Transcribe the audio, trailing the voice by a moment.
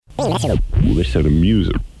Another set of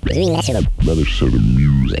music. Another set of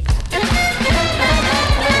music.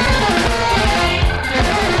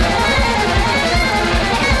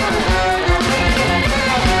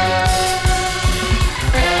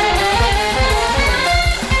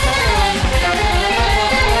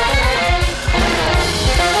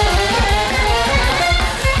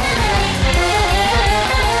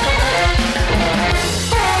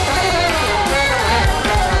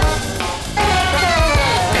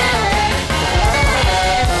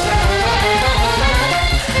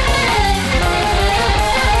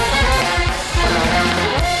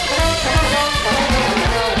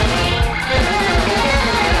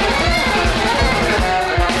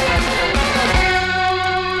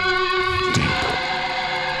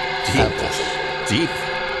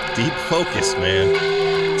 Deep focus, man.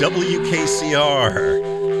 WKCR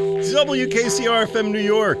FM New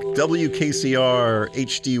York. WKCR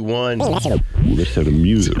HD1. Another set of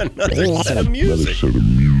music. Another set of music.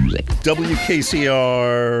 WKCR.org,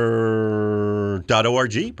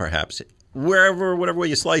 perhaps. Wherever, whatever way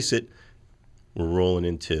you slice it, we're rolling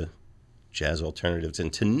into jazz alternatives.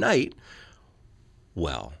 And tonight,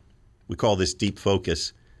 well, we call this Deep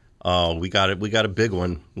Focus. We got it. We got a big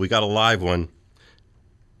one. We got a live one.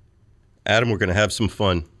 Adam, we're going to have some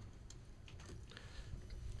fun.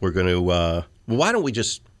 We're going to, why don't we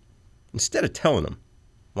just, instead of telling them,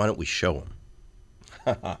 why don't we show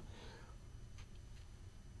them? All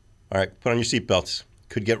right, put on your seatbelts.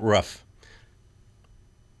 Could get rough.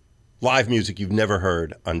 Live music you've never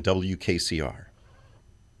heard on WKCR.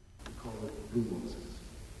 Call it Blue Roses.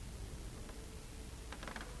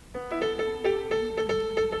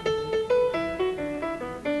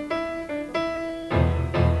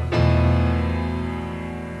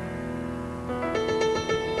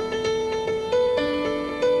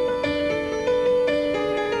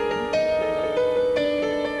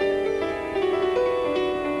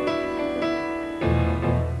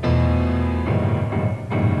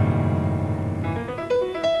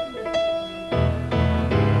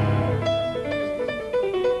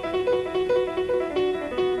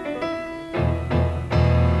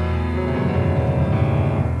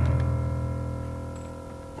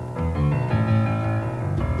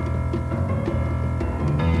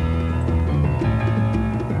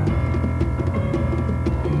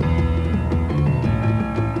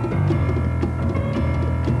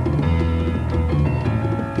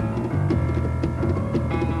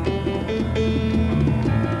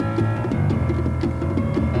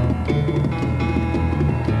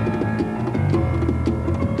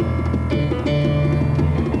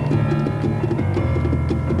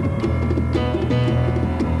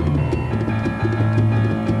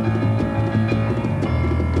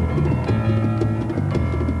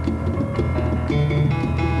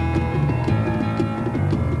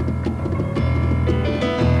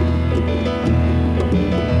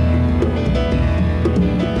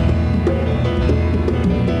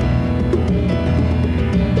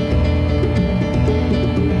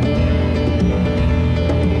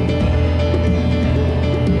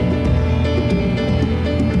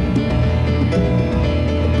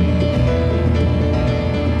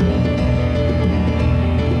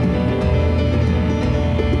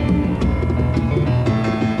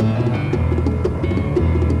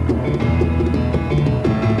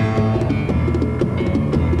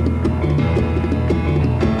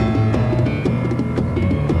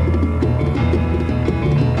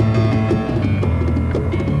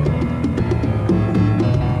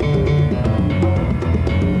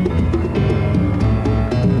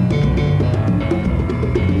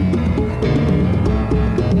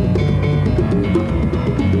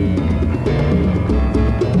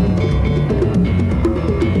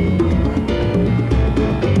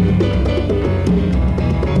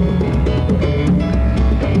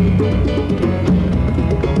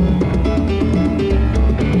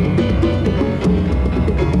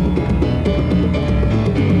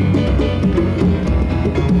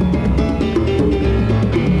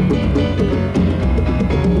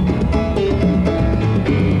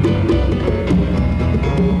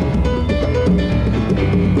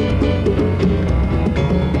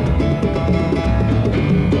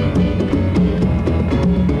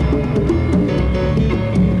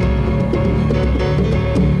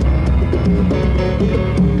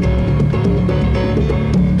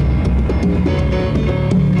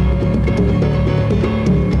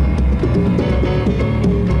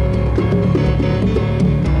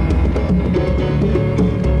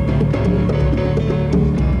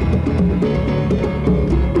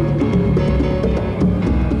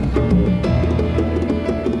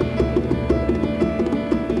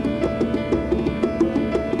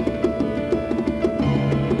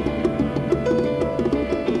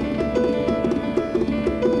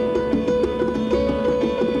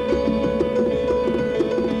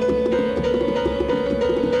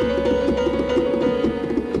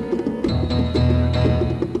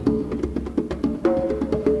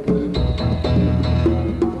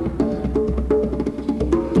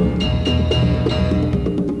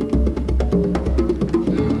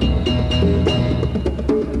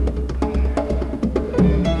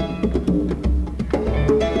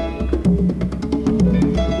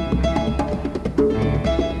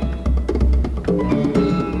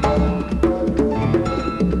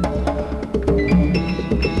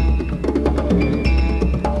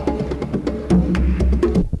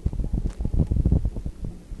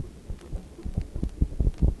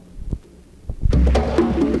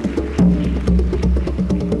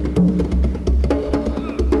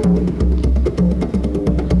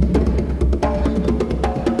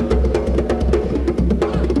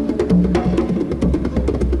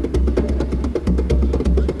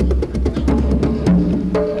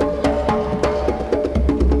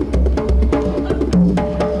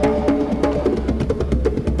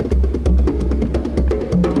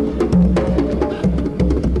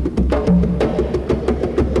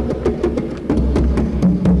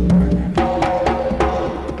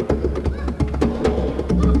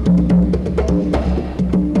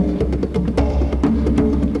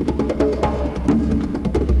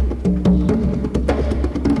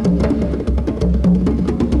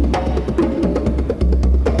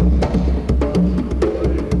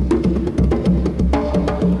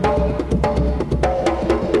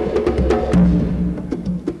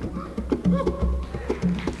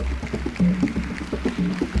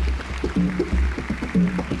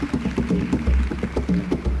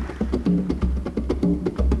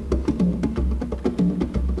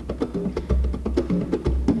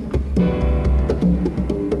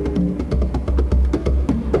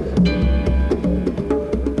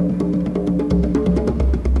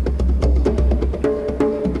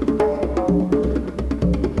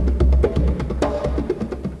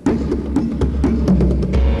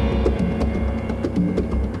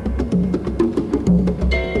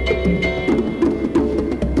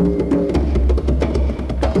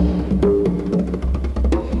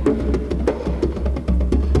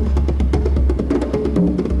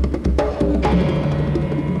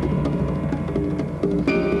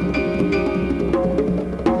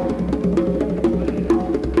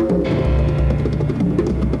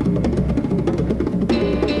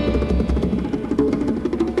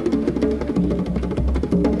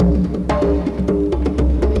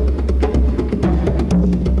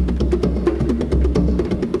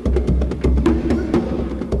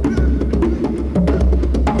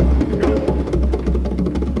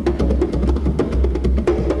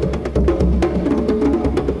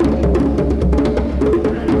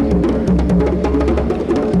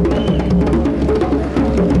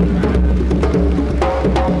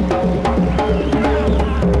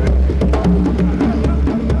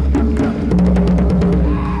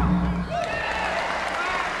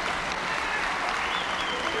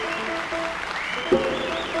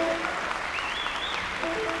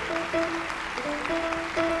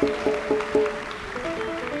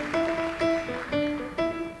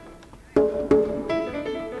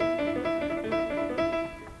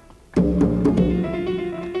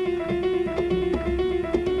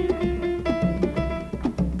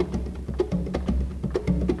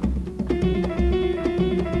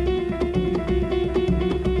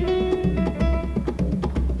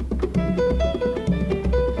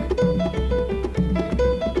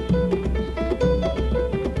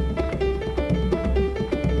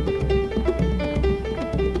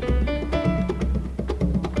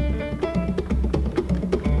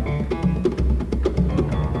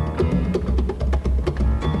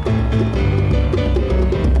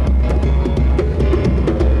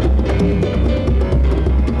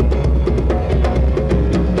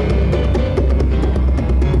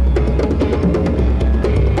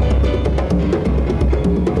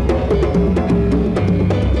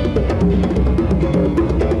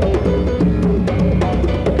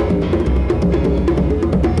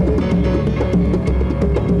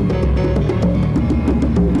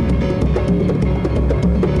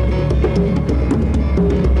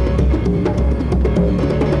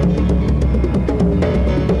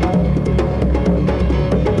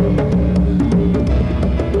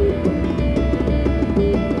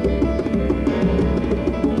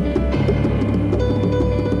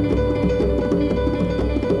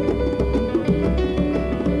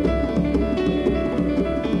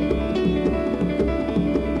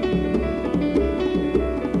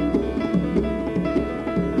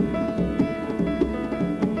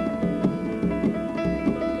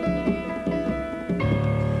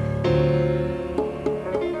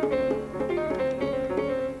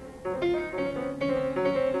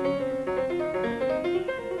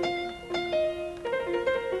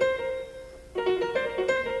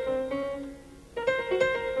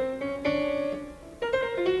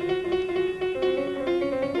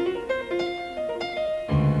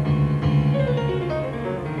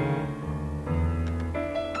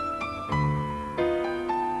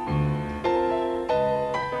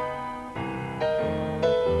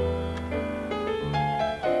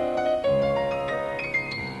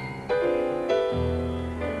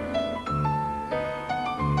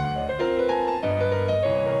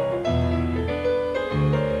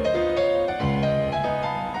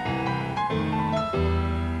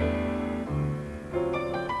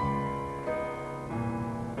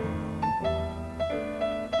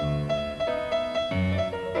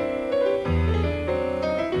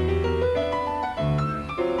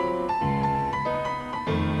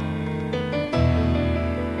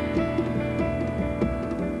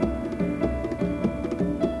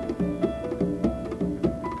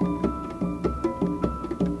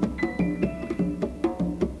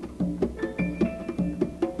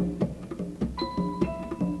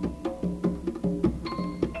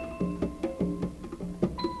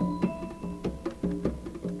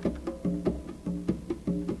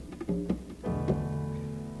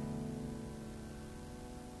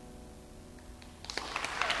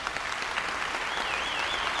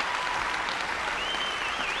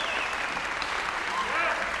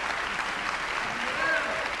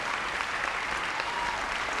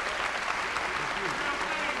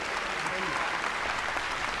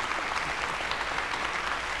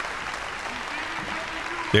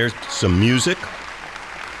 There's some music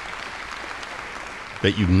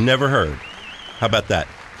that you've never heard. How about that?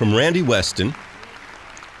 From Randy Weston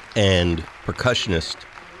and percussionist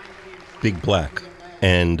Big Black.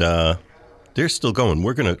 And they're still going.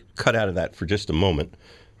 We're going to cut out of that for just a moment,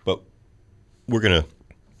 but they're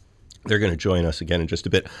going to join us again in just a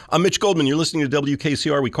bit. I'm Mitch Goldman. You're listening to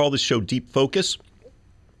WKCR. We call this show Deep Focus.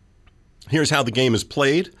 Here's how the game is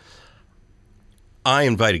played. I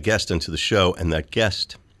invite a guest into the show, and that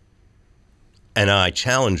guest and I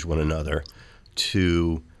challenge one another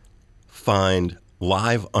to find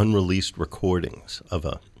live unreleased recordings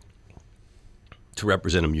to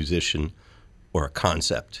represent a musician or a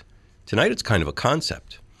concept. Tonight it's kind of a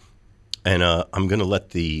concept, and I'm going to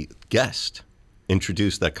let the guest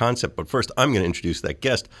introduce that concept. But first, I'm going to introduce that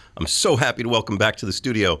guest. I'm so happy to welcome back to the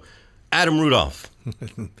studio Adam Rudolph.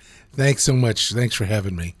 Thanks so much. Thanks for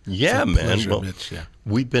having me. Yeah, man. Pleasure, well, Mitch. Yeah.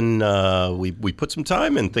 We've been we put some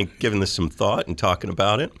time and giving this some thought and talking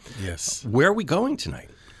about it. Yes. Where are we going tonight?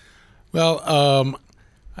 Well,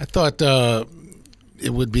 I thought it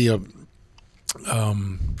would be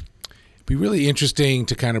really interesting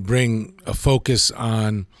to kind of bring a focus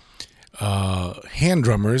on hand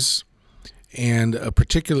drummers, and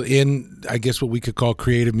particularly in, I guess, what we could call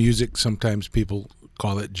creative music. Sometimes people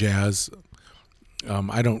call it jazz.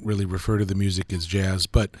 I don't really refer to the music as jazz,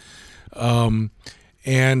 but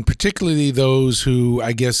and particularly those who,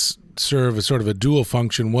 I guess, serve a sort of a dual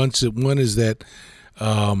function. One is that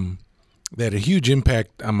that a huge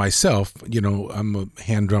impact on myself. You know, I'm a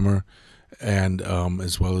hand drummer and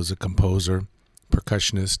as well as a composer,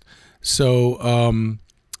 percussionist. So,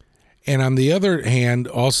 and on the other hand,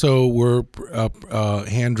 also were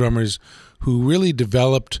hand drummers who really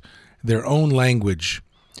developed their own language,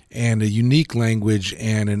 and a unique language,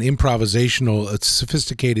 and a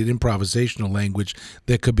sophisticated improvisational language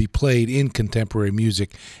that could be played in contemporary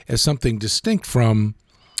music as something distinct from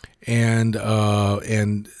and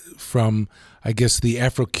from, I guess, the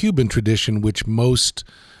Afro-Cuban tradition, which most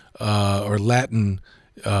or Latin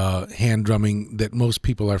hand drumming that most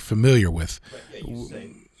people are familiar with.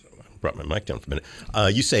 Brought my mic down for a minute.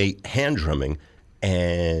 You say hand drumming,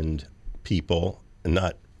 and people,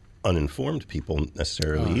 not uninformed people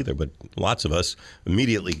necessarily either, but lots of us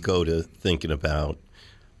immediately go to thinking about,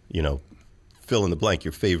 fill in the blank,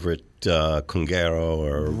 your favorite conguero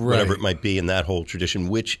or whatever it might be in that whole tradition,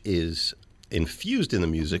 which is infused in the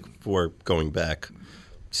music for going back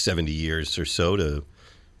 70 years or so to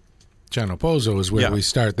John Opozo is where we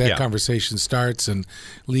start. That conversation starts and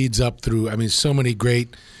leads up through, so many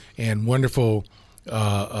great and wonderful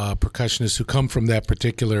percussionists who come from that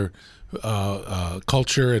particular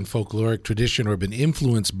culture and folkloric tradition, or been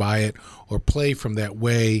influenced by it, or play from that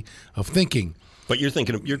way of thinking. But you're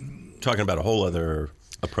talking about a whole other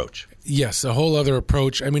approach. Yes, a whole other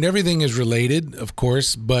approach. Everything is related, of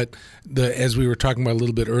course, but as we were talking about a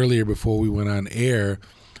little bit earlier before we went on air,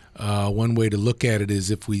 one way to look at it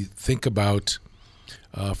is if we think about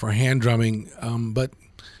for hand drumming, but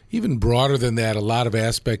even broader than that, a lot of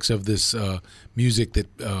aspects of this music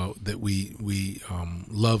that we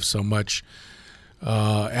love so much.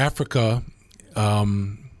 Africa,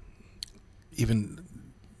 even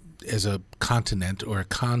as a continent or a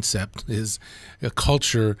concept, is a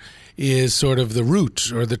culture, is sort of the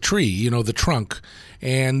root or the tree, the trunk,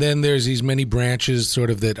 and then there's these many branches, sort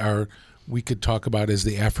of that we could talk about as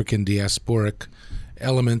the African diasporic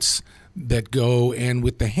elements that go, and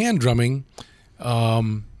with the hand drumming.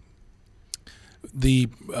 The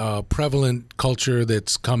prevalent culture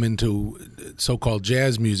that's come into so-called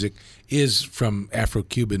jazz music is from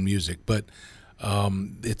Afro-Cuban music, but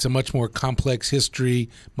it's a much more complex history,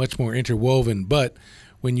 much more interwoven. But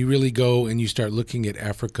when you really go and you start looking at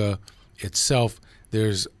Africa itself,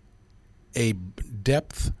 there's a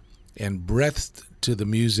depth and breadth to the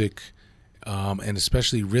music, and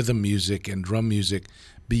especially rhythm music and drum music,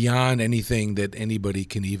 beyond anything that anybody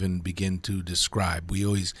can even begin to describe. We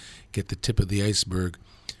always get the tip of the iceberg.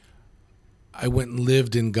 I went and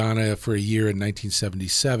lived in Ghana for a year in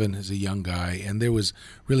 1977 as a young guy, and there was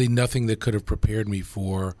really nothing that could have prepared me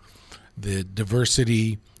for the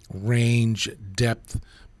diversity, range, depth,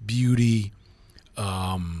 beauty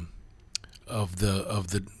of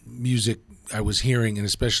the music I was hearing, and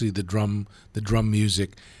especially the drum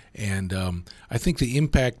music. And I think the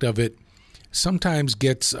impact of it sometimes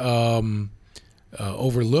gets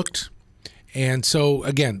overlooked, and so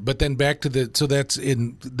again, but then back to that's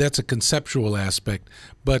a conceptual aspect,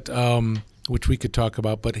 but which we could talk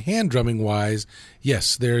about. But hand drumming wise,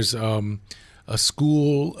 yes, there's a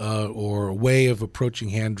school or a way of approaching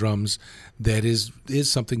hand drums that is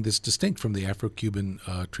something that's distinct from the Afro-Cuban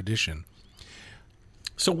tradition.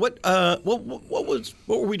 So what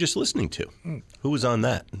were we just listening to? Who was on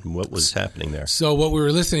that? And what was happening there? So what we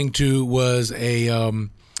were listening to was a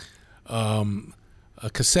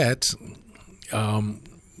cassette,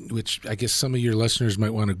 which I guess some of your listeners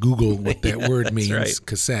might want to Google what that word means, right.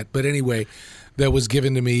 Cassette. But anyway, that was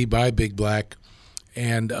given to me by Big Black.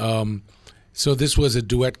 And so this was a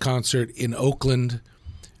duet concert in Oakland.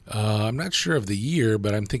 I'm not sure of the year,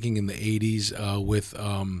 but I'm thinking in the 80s with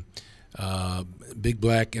Big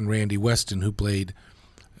Black and Randy Weston, who played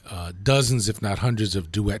dozens, if not hundreds,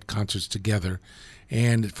 of duet concerts together.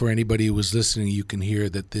 And for anybody who was listening, you can hear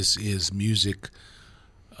that this is music,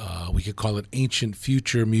 we could call it ancient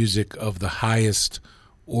future music of the highest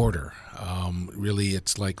order. Really,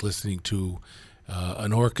 it's like listening to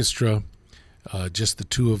an orchestra, just the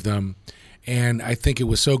two of them. And I think it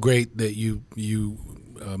was so great that you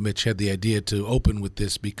Mitch, had the idea to open with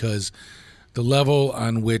this, because the level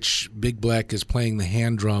on which Big Black is playing the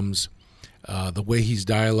hand drums, the way he's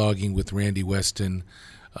dialoguing with Randy Weston,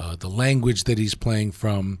 the language that he's playing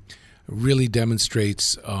from, really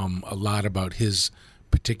demonstrates a lot about his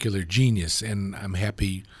particular genius. And I'm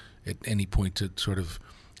happy at any point to sort of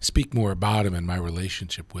speak more about him and my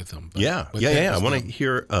relationship with him. But I want to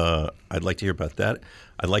hear. I'd like to hear about that.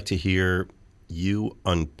 I'd like to hear you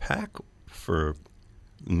unpack for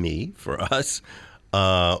us,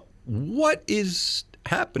 what is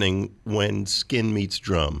happening when skin meets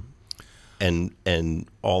drum, and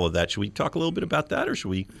all of that. Should we talk a little bit about that, or should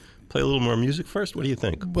we play a little more music first? What do you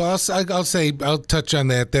think? Well, I'll touch on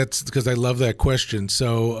that. That's because I love that question.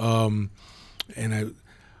 So,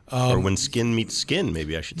 or when skin meets skin,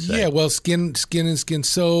 maybe I should say. Yeah, well, skin and skin.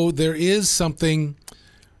 So there is something.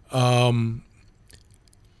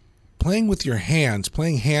 Playing with your hands,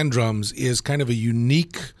 playing hand drums is kind of a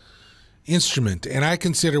unique instrument, and I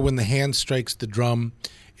consider when the hand strikes the drum,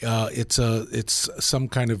 it's some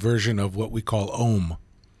kind of version of what we call Om,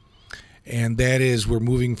 and that is we're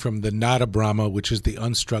moving from the Nada Brahma, which is the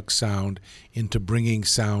unstruck sound, into bringing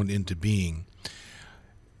sound into being.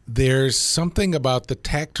 There's something about the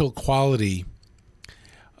tactile quality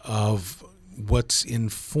of what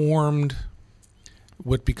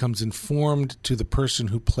becomes informed to the person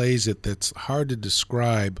who plays it that's hard to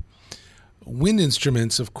describe. Wind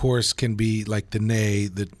instruments, of course, can be like the ney,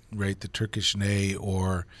 the Turkish ney,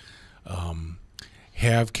 or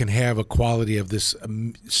can have a quality of this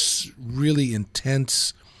really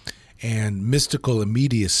intense and mystical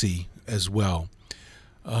immediacy as well.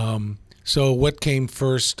 So what came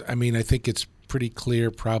first? I mean, I think it's pretty clear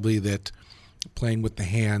probably that playing with the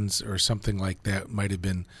hands or something like that might have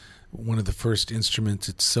been one of the first instruments.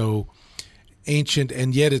 It's so ancient,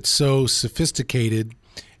 and yet it's so sophisticated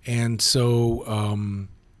and so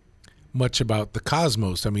much about the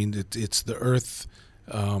cosmos. I mean, it's the earth,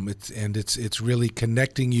 it's really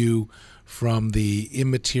connecting you from the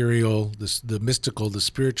immaterial, the mystical, the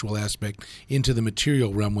spiritual aspect into the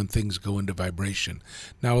material realm when things go into vibration.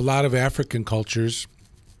 Now, a lot of African cultures,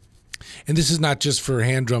 and this is not just for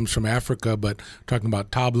hand drums from Africa, but talking about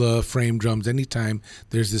tabla, frame drums, anytime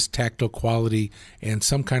there's this tactile quality and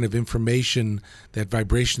some kind of information, that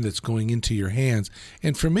vibration that's going into your hands.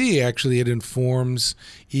 And for me, actually, it informs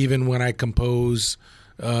even when I compose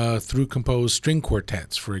string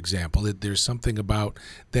quartets, for example. There's something about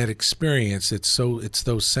that experience. It's so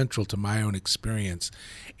central to my own experience,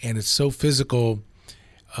 and it's so physical.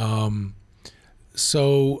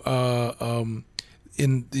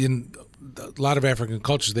 In a lot of African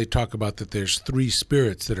cultures, they talk about that there's three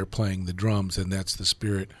spirits that are playing the drums, and that's the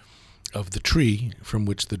spirit of the tree from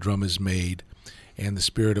which the drum is made, and the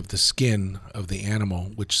spirit of the skin of the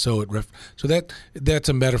animal, that's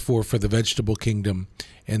a metaphor for the vegetable kingdom,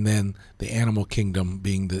 and then the animal kingdom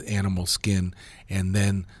being the animal skin, and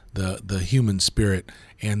then the human spirit,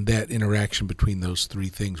 and that interaction between those three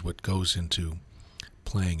things, what goes into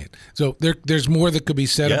playing it. So there's more that could be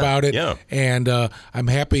said about it, and I'm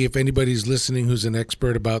happy if anybody's listening who's an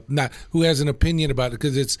expert who has an opinion about it,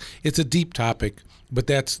 because it's a deep topic, but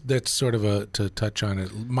that's sort of to touch on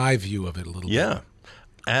it, my view of it a little bit. Yeah.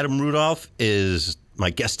 Adam Rudolph is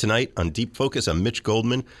my guest tonight on Deep Focus. I'm Mitch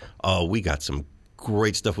Goldman. We got some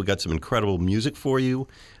great stuff. We got some incredible music for you.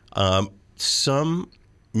 Some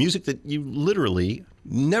music that you literally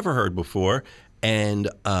never heard before. And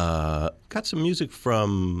got some music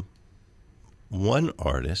from one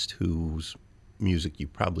artist whose music you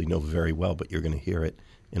probably know very well, but you're going to hear it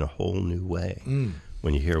in a whole new way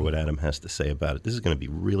when you hear what Adam has to say about it. This is going to be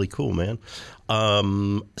really cool, man.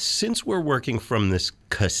 Since we're working from this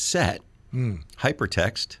cassette,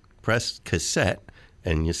 hypertext, press cassette,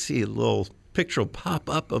 and you see a little picture will pop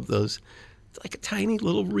up of those like a tiny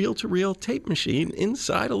little reel-to-reel tape machine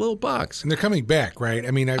inside a little box. And they're coming back, right?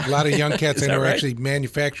 I mean, a lot of young cats Is I know that are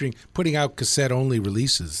right? actually putting out cassette-only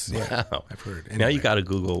releases. Yeah, Wow. I've heard. Now Anyway. you got to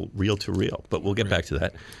Google reel-to-reel, but we'll get back to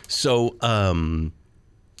that. So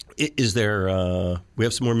is there we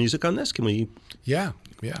have some more music on this? Can we? Yeah.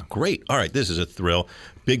 Great. All right, this is a thrill.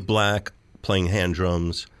 Big Black playing hand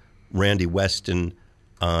drums, Randy Weston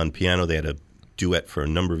on piano. They had a duet for a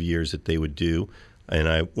number of years that they would do.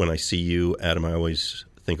 And when I see you, Adam, I always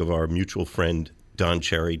think of our mutual friend, Don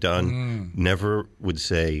Cherry. Don never would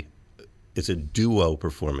say it's a duo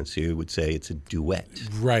performance. He would say it's a duet.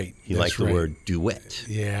 Right. He liked the word duet.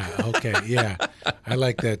 Yeah. Okay. Yeah. I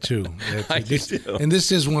like that too. I do too. And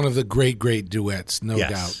this is one of the great duets, no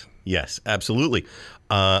Yes. doubt. Yes, absolutely.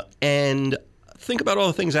 And think about all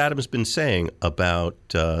the things Adam's been saying about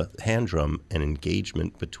hand drum and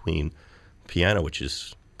engagement between piano, which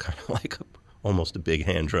is kind of like almost a big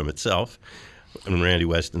hand drum itself, and Randy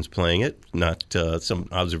Weston's playing it, not some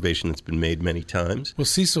observation that's been made many times. Well,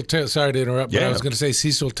 Cecil Taylor, sorry to interrupt, but Yeah. I was going to say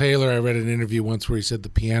Cecil Taylor, I read an interview once where he said the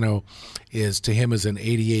piano is to him as an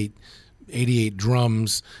 88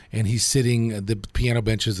 drums, and he's sitting, the piano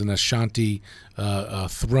bench is an Ashanti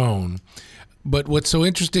throne. But what's so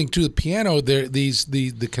interesting to the piano,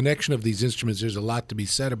 the connection of these instruments, there's a lot to be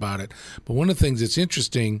said about it. But one of the things that's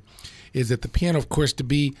interesting is that the piano, of course, to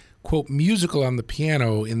be, quote, musical on the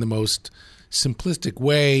piano in the most simplistic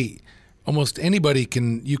way, almost anybody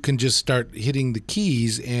you can just start hitting the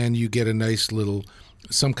keys and you get a nice little,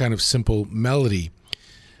 some kind of simple melody.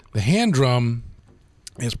 The hand drum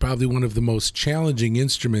is probably one of the most challenging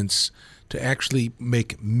instruments to actually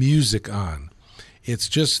make music on. It's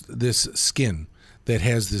just this skin that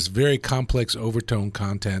has this very complex overtone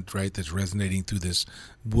content, right, that's resonating through this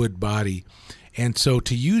wood body. And so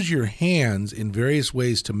to use your hands in various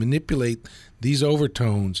ways to manipulate these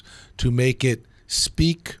overtones to make it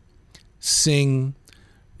speak, sing,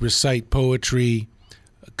 recite poetry,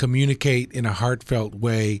 communicate in a heartfelt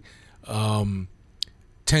way,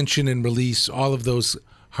 tension and release, all of those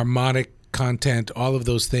harmonic content, all of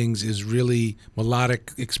those things is really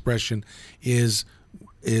melodic expression is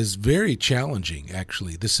very challenging,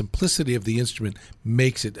 actually. The simplicity of the instrument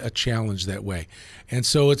makes it a challenge that way. And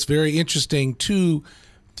so it's very interesting, too,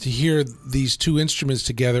 to hear these two instruments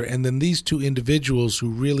together and then these two individuals who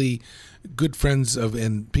really good friends of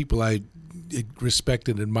and people I respect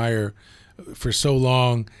and admire for so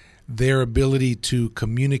long, their ability to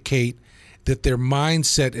communicate, that their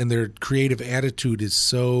mindset and their creative attitude is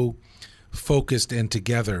so focused and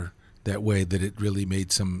together that way that it really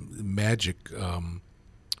made some magic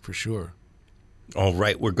for sure. All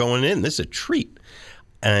right, we're going in. This is a treat.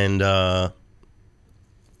 And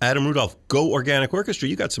Adam Rudolph, Go Organic Orchestra,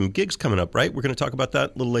 you got some gigs coming up, right? We're going to talk about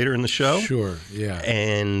that a little later in the show. Sure, yeah.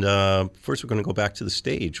 And first we're going to go back to the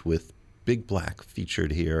stage with Big Black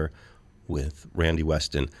featured here with Randy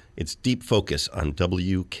Weston. It's Deep Focus on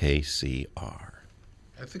WKCR.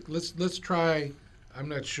 I think let's try, I'm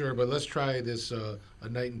not sure, but let's try this A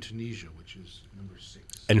Night in Tunisia, which is number 6.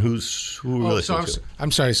 And who are we listening to?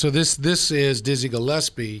 I'm sorry. So this is Dizzy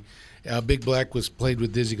Gillespie. Big Black was played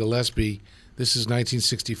with Dizzy Gillespie. This is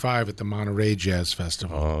 1965 at the Monterey Jazz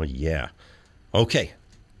Festival. Oh, yeah. Okay.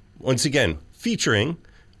 Once again, featuring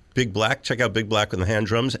Big Black. Check out Big Black on the hand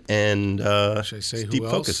drums. And Should I say who Deep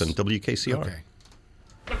else? Focus on WKCR. Okay.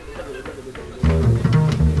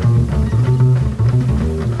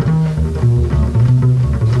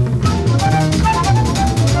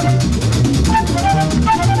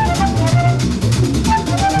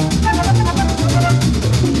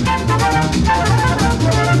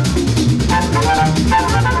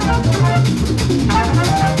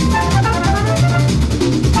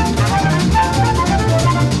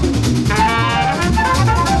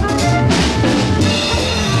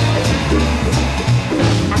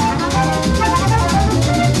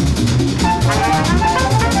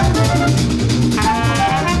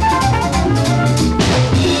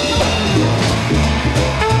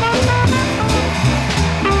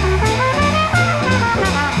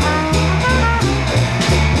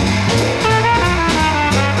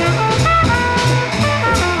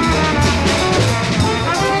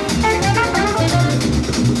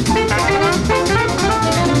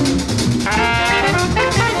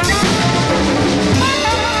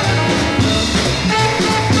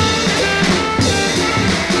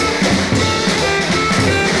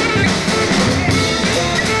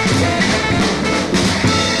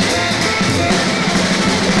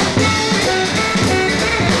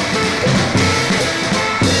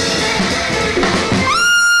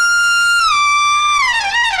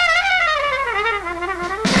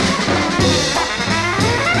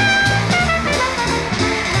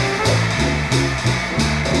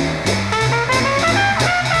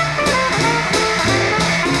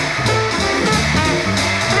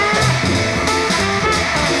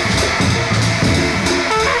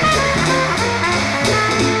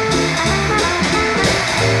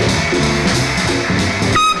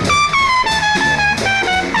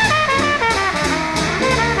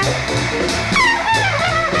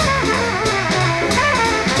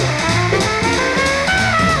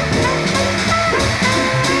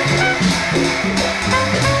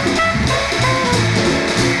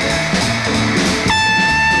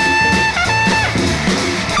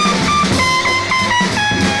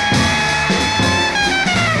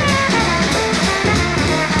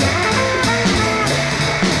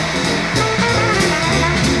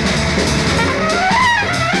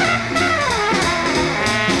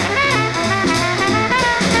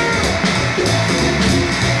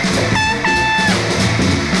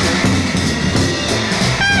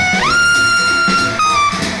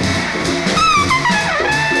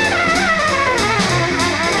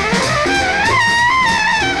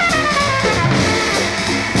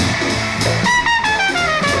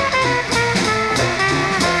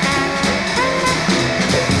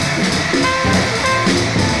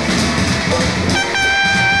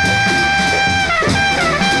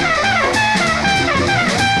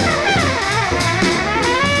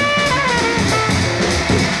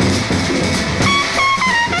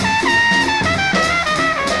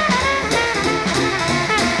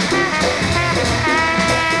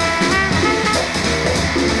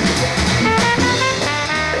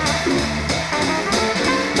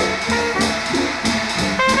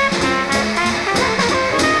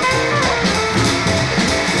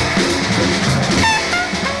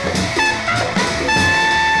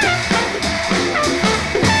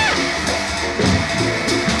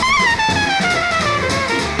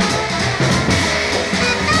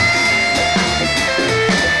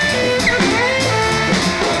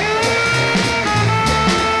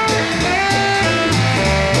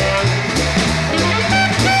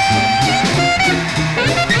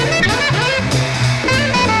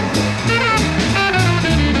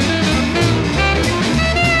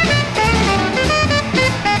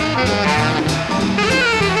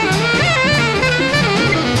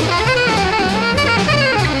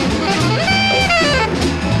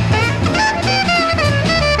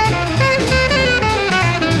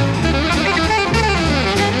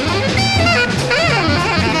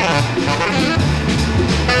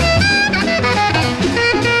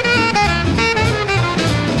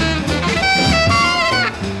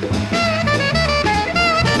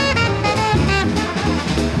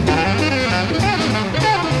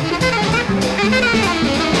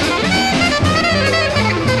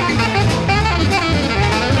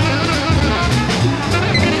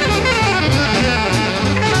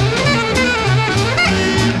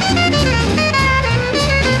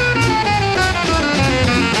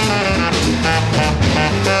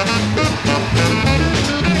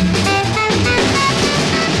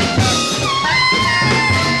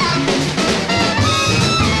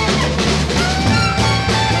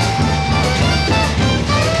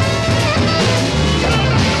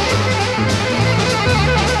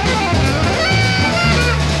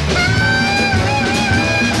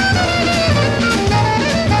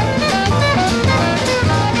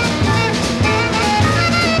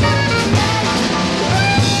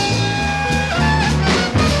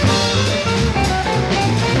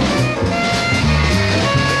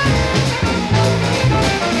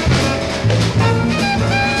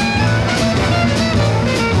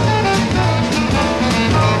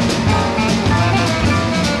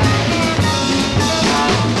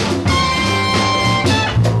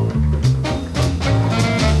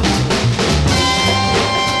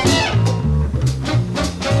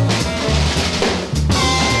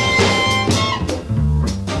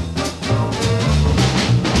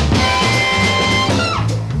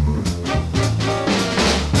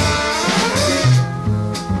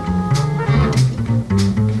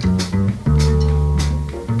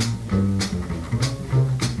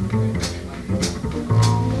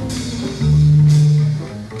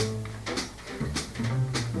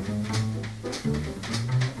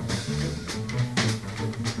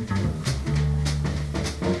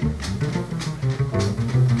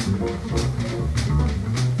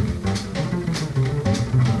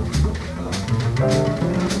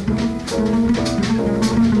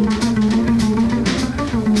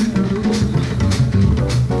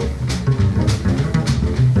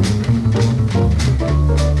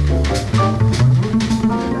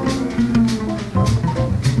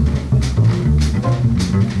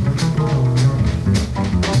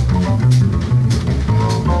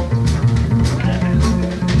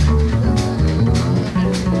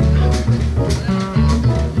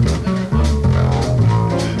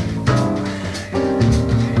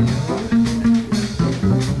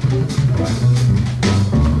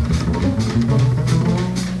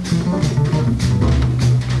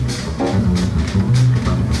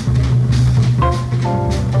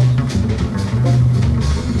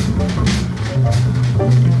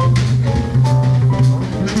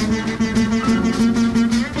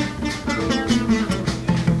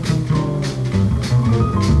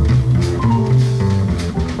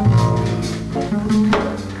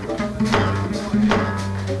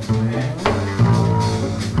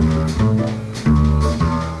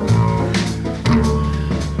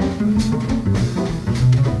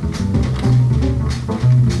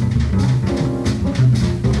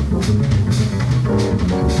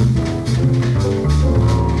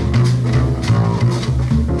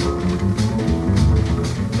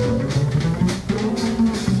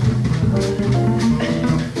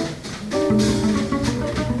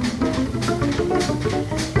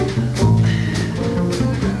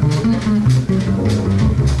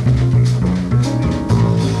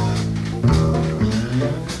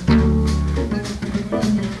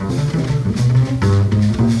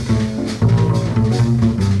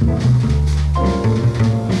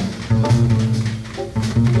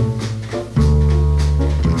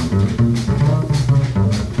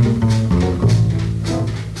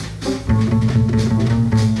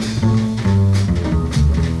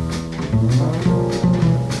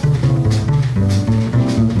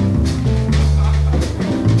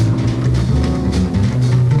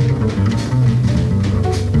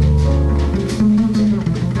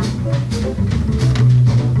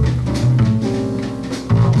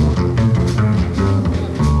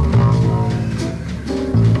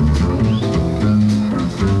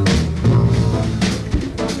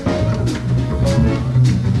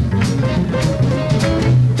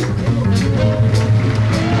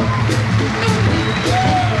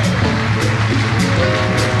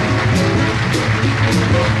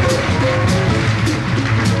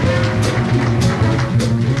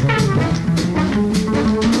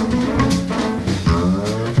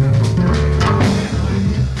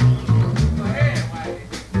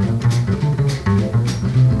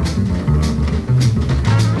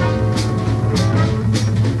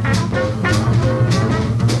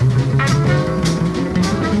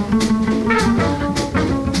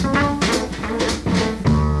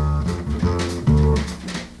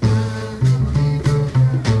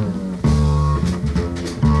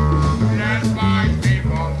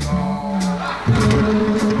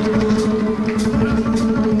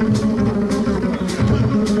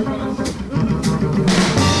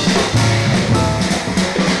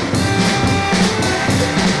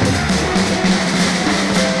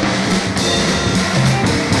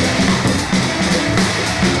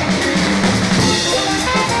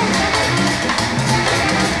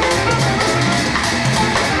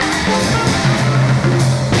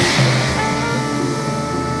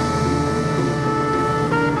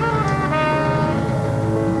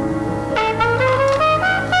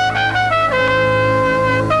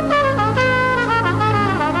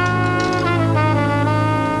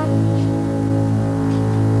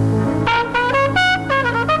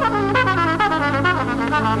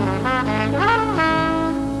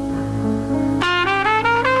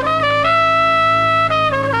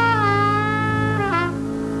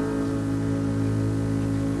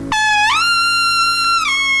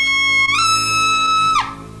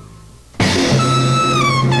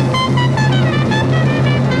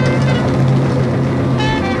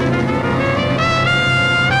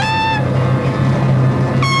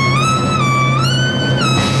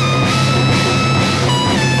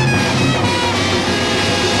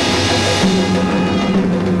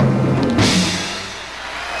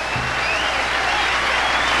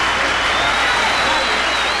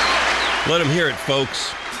 Let them hear it,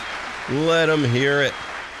 folks. Let them hear it.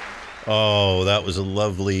 Oh, that was a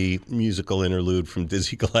lovely musical interlude from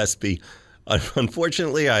Dizzy Gillespie.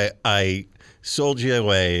 Unfortunately, I sold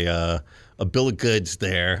you a bill of goods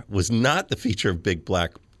there. Was not the feature of Big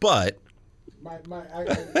Black, but... My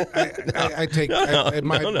bad. I think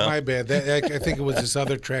it was this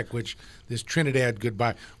other track, which this Trinidad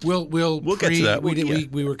Goodbye. We'll get to that.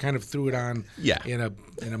 We were kind of threw it on Yeah. in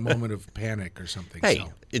a moment of panic or something. Hey,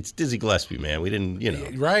 so. it's Dizzy Gillespie, man. We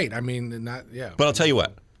didn't, Right. I mean, not yeah. But I'll tell you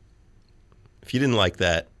what. If you didn't like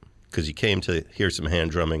that because you came to hear some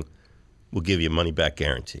hand drumming, we'll give you a money-back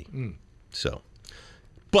guarantee. So,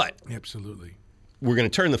 but Absolutely. we're going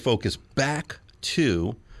to turn the focus back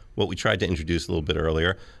to what we tried to introduce a little bit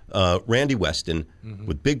earlier, Randy Weston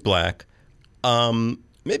with Big Black.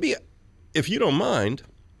 Maybe, if you don't mind,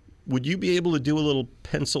 would you be able to do a little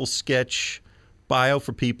pencil sketch bio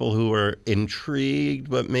for people who are intrigued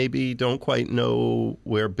but maybe don't quite know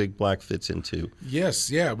where Big Black fits into?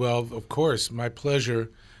 Yes, yeah. Well, of course, my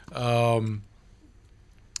pleasure. Let's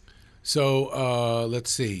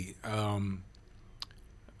see.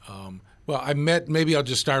 Well, I met, maybe I'll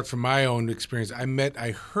just start from my own experience.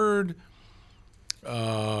 I heard,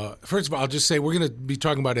 first of all, I'll just say we're going to be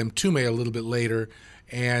talking about Mtume a little bit later,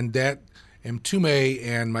 and that Mtume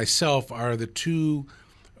and myself are the two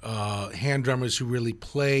hand drummers who really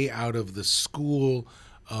play out of the school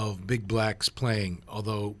of Big Black's playing,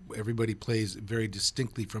 although everybody plays very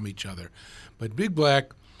distinctly from each other. But Big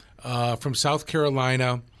Black from South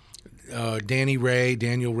Carolina, Daniel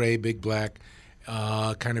Ray, Big Black,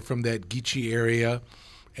 kind of from that Geechee area,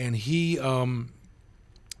 and he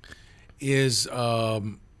is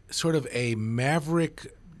sort of a maverick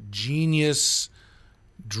genius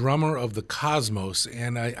drummer of the cosmos,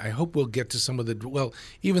 and I hope we'll get to some of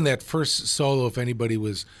even that first solo, if anybody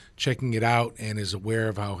was checking it out and is aware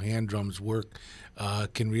of how hand drums work,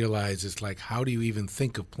 can realize it's like, how do you even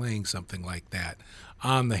think of playing something like that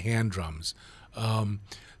on the hand drums?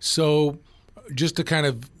 So just to kind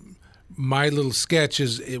of, my little sketch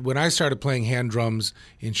is when I started playing hand drums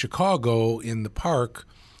in Chicago in the Park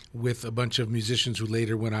with a bunch of musicians who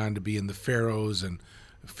later went on to be in the Pharaohs and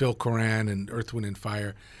Phil Coran and Earth, Wind, and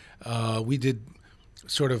Fire. We did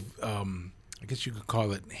sort of, I guess you could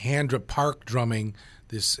call it park drumming,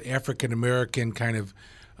 this African-American kind of,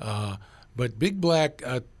 but Big Black,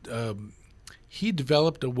 he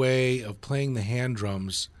developed a way of playing the hand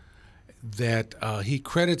drums that he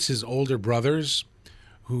credits his older brothers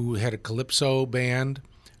who had a calypso band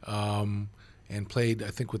and played,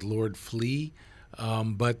 I think, with Lord Flea,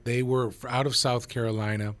 but they were out of South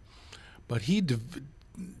Carolina. But he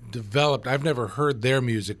developed, I've never heard their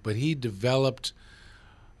music, but he developed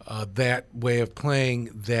that way of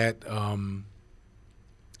playing that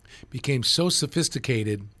became so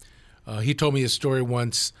sophisticated. He told me a story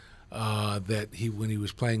once that when he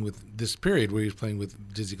was playing with this period where he was playing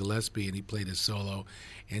with Dizzy Gillespie and he played his solo,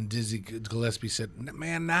 and Dizzy Gillespie said,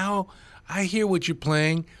 "Man, now I hear what you're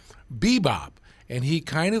playing, bebop." And he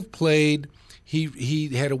kind of played, he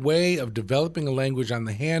had a way of developing a language on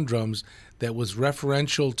the hand drums that was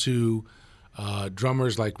referential to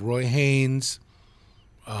drummers like Roy Haynes,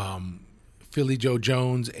 Philly Joe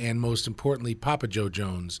Jones, and most importantly, Papa Joe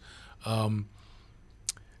Jones.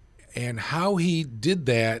 And how he did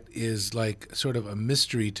that is like sort of a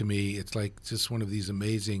mystery to me. It's like just one of these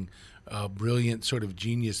amazing, brilliant sort of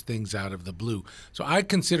genius things out of the blue. So I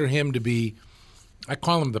consider him to be, I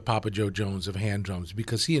call him the Papa Joe Jones of hand drums,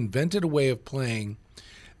 because he invented a way of playing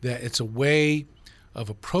that it's a way of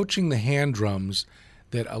approaching the hand drums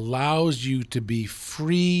that allows you to be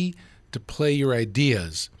free to play your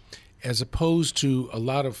ideas, as opposed to a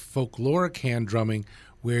lot of folkloric hand drumming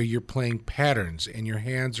where you're playing patterns and your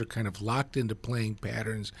hands are kind of locked into playing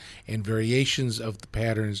patterns and variations of the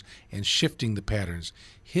patterns and shifting the patterns.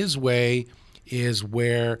 His way is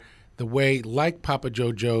where the way, like Papa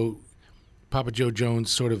Joe Jones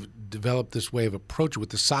sort of developed this way of approach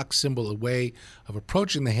with the sock cymbal, a way of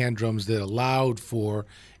approaching the hand drums that allowed for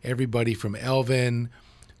everybody from Elvin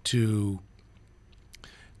to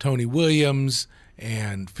Tony Williams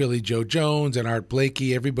and Philly Joe Jones and Art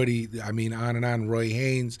Blakey, everybody, I mean, on and on, Roy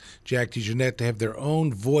Haynes, Jack DeJohnette, to have their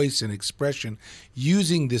own voice and expression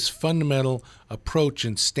using this fundamental approach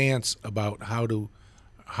and stance about how to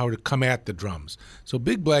come at the drums. So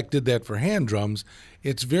Big Black did that for hand drums.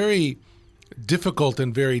 It's very difficult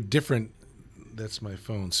and very different. That's my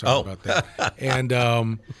phone. Sorry about that. And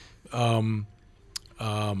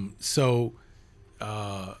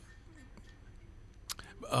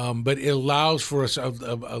but it allows for us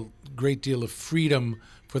a great deal of freedom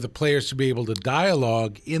for the players to be able to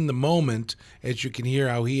dialogue in the moment, as you can hear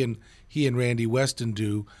how he and Randy Weston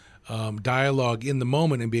do, dialogue in the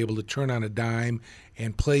moment and be able to turn on a dime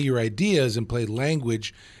and play your ideas and play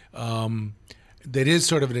language that is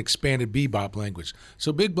sort of an expanded bebop language.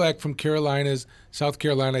 So Big Black from Carolinas, South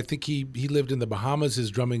Carolina, I think he lived in the Bahamas.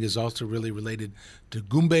 His drumming is also really related to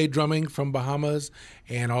Goombay drumming from Bahamas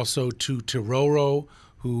and also to Teroro,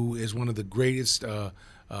 who is one of the greatest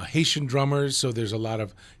Haitian drummers. So there's a lot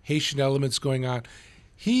of Haitian elements going on.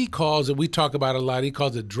 He calls it, we talk about it a lot, he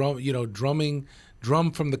calls it drumming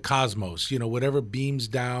from the cosmos, whatever beams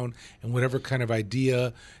down and whatever kind of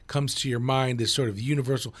idea comes to your mind is sort of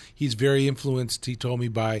universal. He's very influenced, he told me,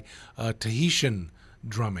 by Tahitian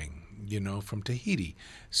drumming, from Tahiti.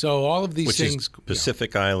 So all of these things. Which is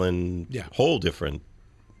Pacific Island, whole different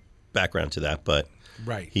background to that, but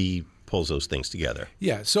right. He pulls those things together.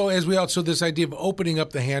 Yeah. So so this idea of opening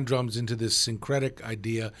up the hand drums into this syncretic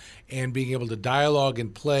idea and being able to dialogue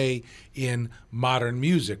and play in modern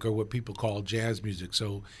music, or what people call jazz music.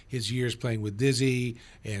 So his years playing with Dizzy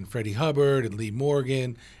and Freddie Hubbard and Lee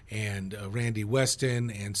Morgan and Randy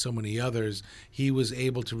Weston and so many others, he was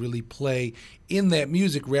able to really play in that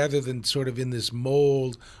music rather than sort of in this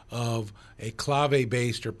mold of a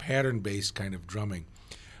clave-based or pattern-based kind of drumming.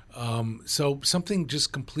 So something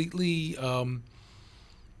just completely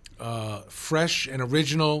fresh and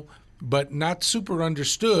original, but not super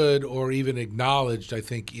understood or even acknowledged, I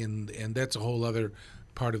think, and that's a whole other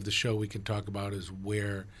part of the show we can talk about, is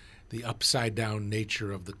where the upside down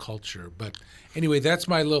nature of the culture. But anyway, that's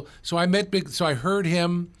my little. So I heard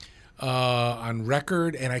him on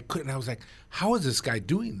record, and I was like, how is this guy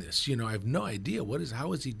doing this? I have no idea.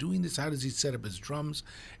 How is he doing this? How does he set up his drums?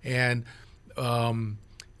 And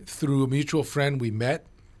through a mutual friend, we met,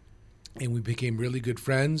 and we became really good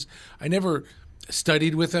friends. I never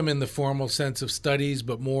studied with him in the formal sense of studies,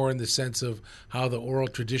 but more in the sense of how the oral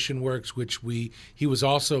tradition works, which he is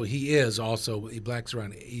also, Black's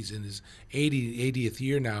around, he's in his 80th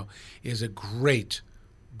year now, is a great,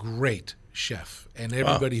 great chef. And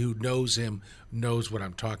everybody who knows him knows what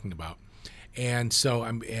I'm talking about. And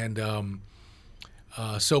so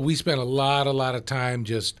so we spent a lot of time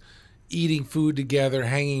just eating food together,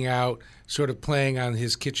 hanging out, sort of playing on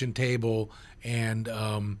his kitchen table, and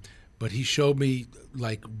but he showed me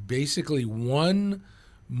like basically one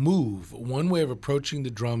way of approaching the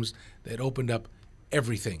drums that opened up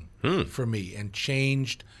everything for me and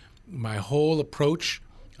changed my whole approach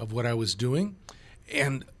of what I was doing.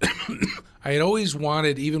 And I had always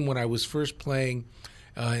wanted, even when I was first playing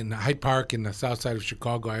in Hyde Park in the south side of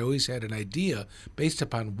Chicago, I always had an idea based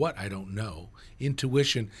upon what I don't know,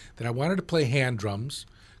 intuition, that I wanted to play hand drums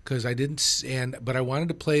because but I wanted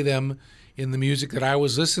to play them in the music that I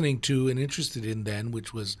was listening to and interested in then,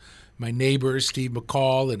 which was my neighbors, Steve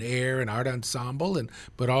McCall and Air and Art Ensemble,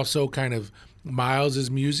 but also kind of Miles's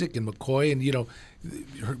music and McCoy, and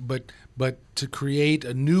but to create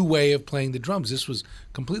a new way of playing the drums. This was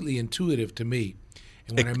completely intuitive to me.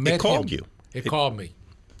 And when I met him, it called me.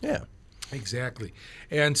 Yeah, exactly.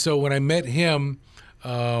 And so when I met him,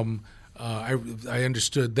 I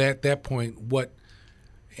understood that point what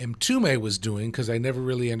Mtume was doing, because I never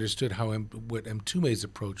really understood what Mtume's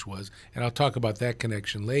approach was, and I'll talk about that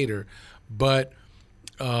connection later. But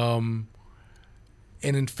and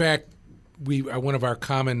in fact, one of our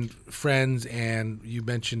common friends, and you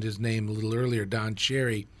mentioned his name a little earlier, Don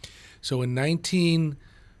Cherry. So in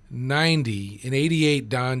 1988,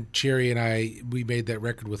 Don Cherry and we made that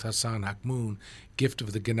record with Hassan Hakmoun, Gift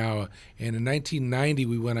of the Gnawa. And in 1990,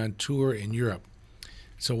 we went on tour in Europe.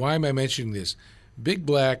 So why am I mentioning this? Big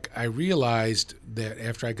Black, I realized that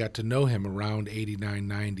after I got to know him around 89,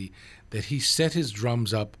 90, that he set his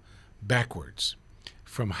drums up backwards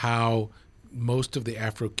from how most of the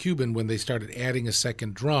Afro-Cuban, when they started adding a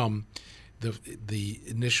second drum, the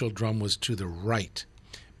initial drum was to the right.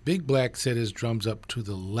 Big Black set his drums up to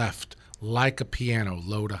the left, like a piano,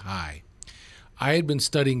 low to high. I had been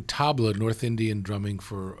studying tabla, North Indian drumming,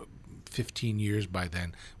 for 15 years by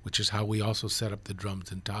then, which is how we also set up the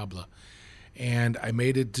drums in tabla. And I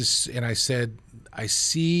made it, and I said, I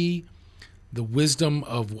see the wisdom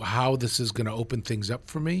of how this is going to open things up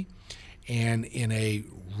for me. And in a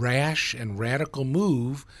rash and radical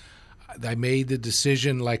move, I made the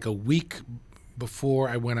decision like a week before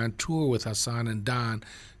I went on tour with Hassan and Don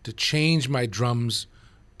to change my drums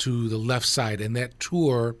to the left side. And that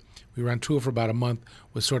tour, we were on tour for about a month,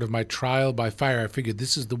 was sort of my trial by fire. I figured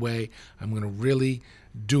this is the way I'm going to really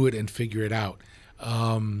do it and figure it out.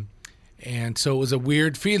 And so it was a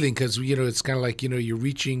weird feeling because, it's kind of like, you're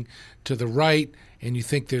reaching to the right and you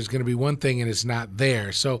think there's going to be one thing and it's not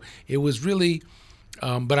there. So it was really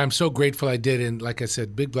But I'm so grateful I did. And like I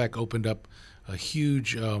said, Big Black opened up a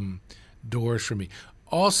huge doors for me.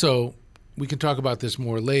 Also, we can talk about this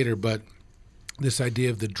more later, but this idea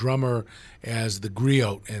of the drummer as the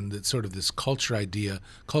griot and the, sort of this cultural idea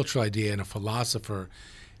and a philosopher,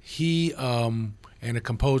 he and a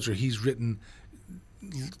composer, he's written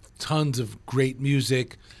tons of great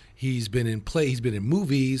music. He's been in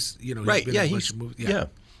movies, you know. Right, he's been in a bunch of movies.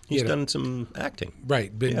 He's done some acting.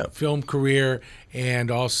 Right, been film career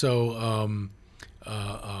and also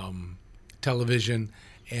television,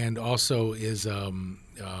 and also is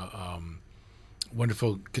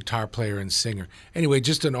wonderful guitar player and singer. Anyway,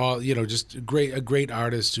 just just a great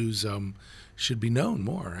artist who's should be known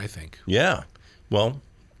more, I think. Yeah, well,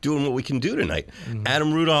 doing what we can do tonight. Mm-hmm.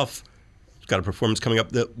 Adam Rudolph has got a performance coming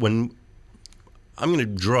up that when I'm going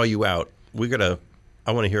to draw you out,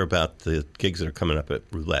 I want to hear about the gigs that are coming up at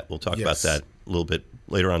Roulette. We'll talk about that a little bit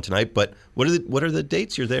later on tonight. But what are the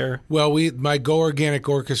dates you're there? Well, my Go Organic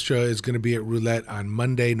Orchestra is going to be at Roulette on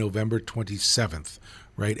Monday, November 27th,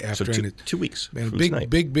 right after. So 2 weeks and from tonight.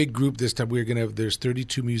 Big group this time. We're going to have, there's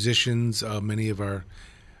 32 musicians, many of our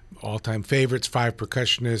all-time favorites, 5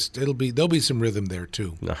 percussionists. There'll be some rhythm there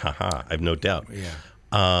too. I have no doubt. Yeah.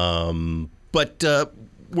 But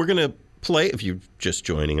we're going to play, if you're just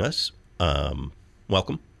joining us,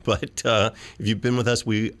 welcome. But if you've been with us,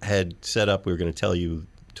 we had set up, we were going to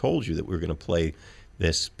told you that we were going to play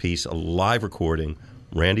this piece, a live recording,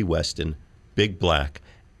 Randy Weston, Big Black.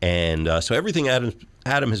 And so everything Adam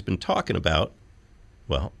has been talking about,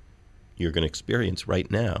 well, you're going to experience right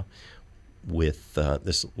now with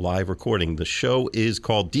this live recording. The show is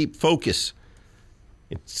called Deep Focus.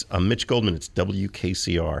 It's Mitch Goldman. It's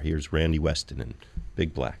WKCR. Here's Randy Weston and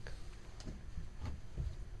Big Black.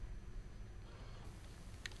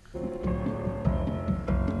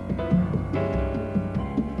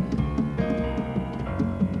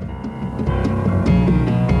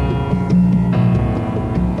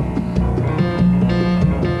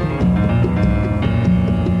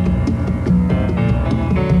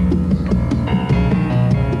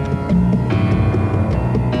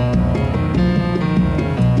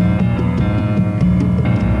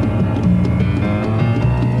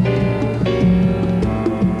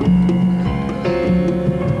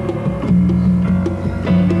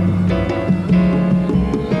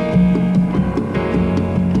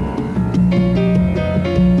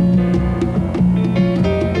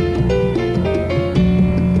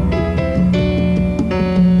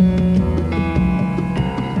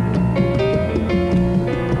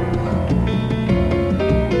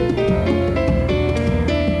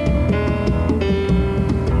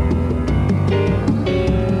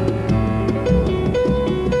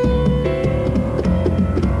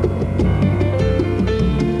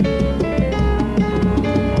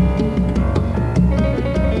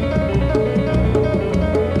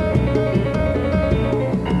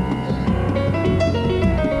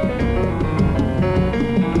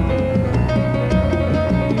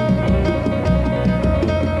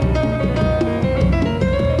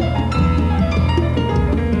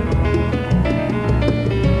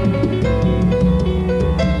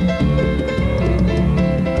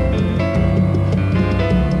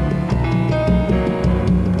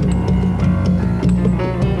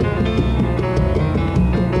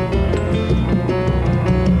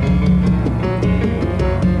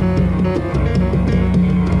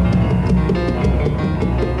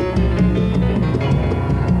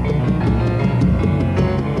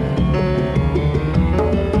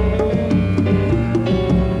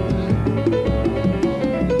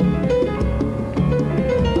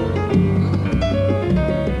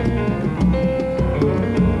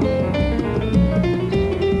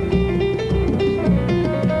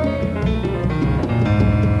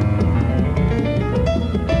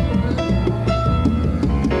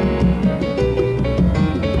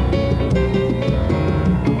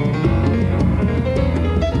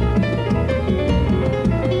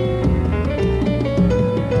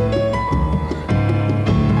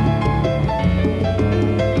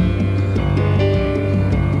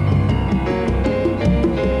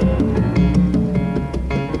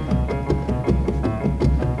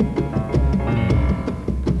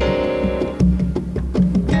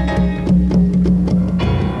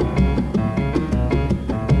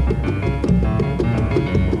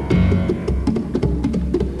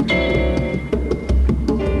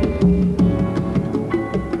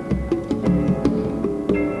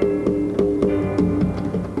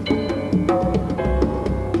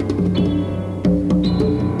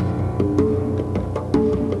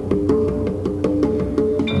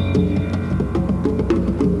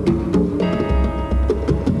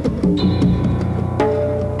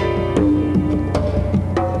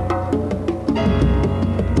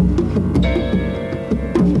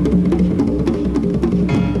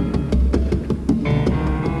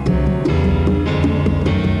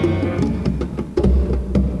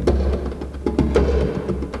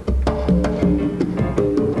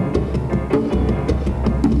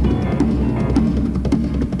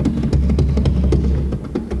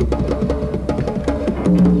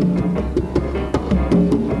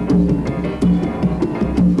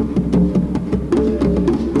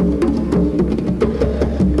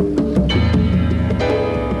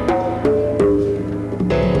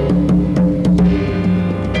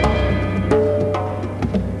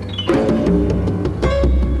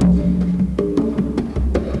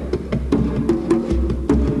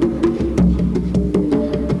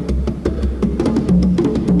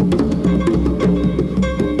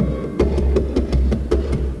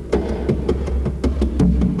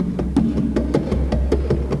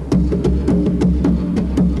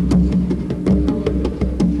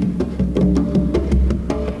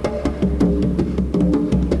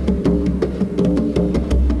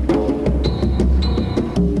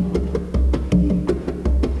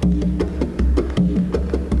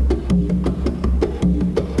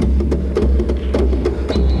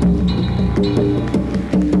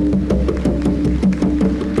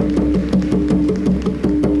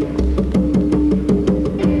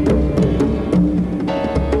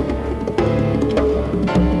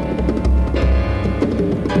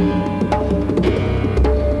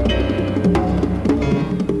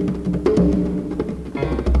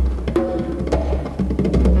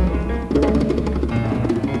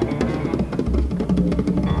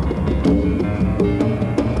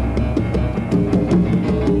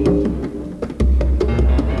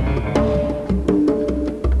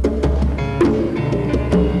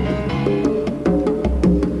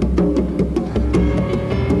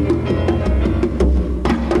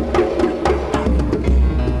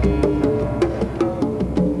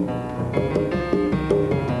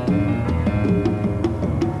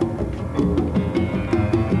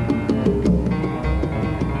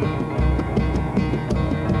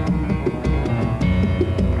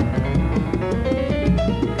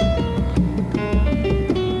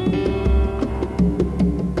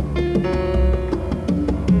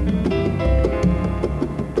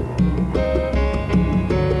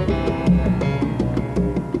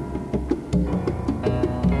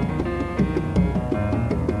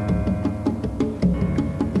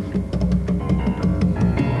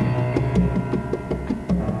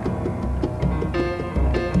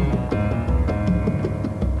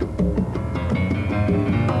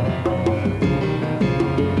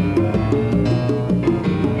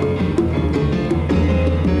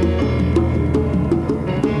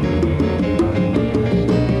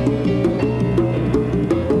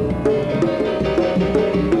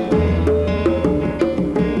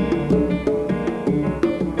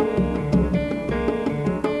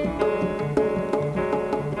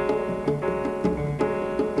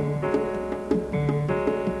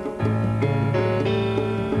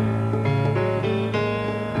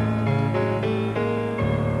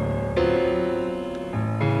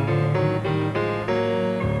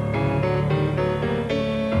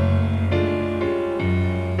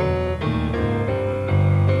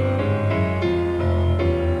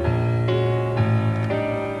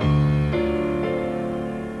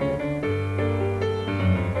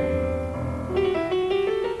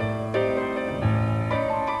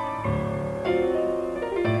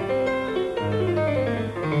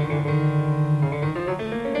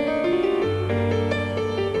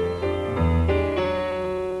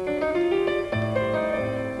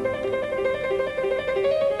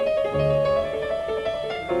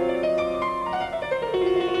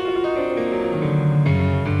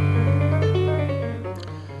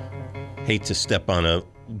 Hate to step on a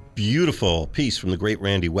beautiful piece from the great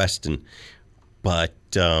Randy Weston, but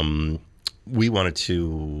we wanted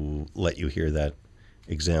to let you hear that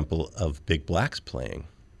example of Big Black's playing,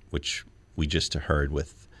 which we just heard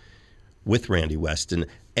with Randy Weston.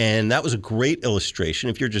 And that was a great illustration.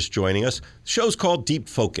 If you're just joining us, the show's called Deep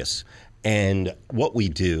Focus. And what we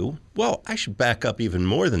do, well, I should back up even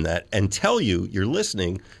more than that and tell you you're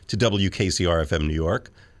listening to WKCR FM New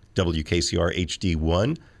York, WKCR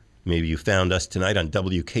HD1. Maybe you found us tonight on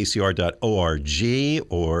WKCR.org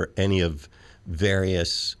or any of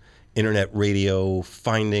various internet radio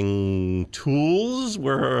finding tools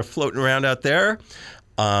we're floating around out there.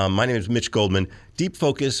 My name is Mitch Goldman. Deep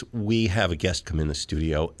Focus, we have a guest come in the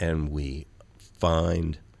studio and we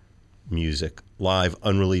find music, live,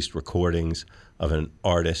 unreleased recordings of an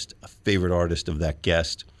artist, a favorite artist of that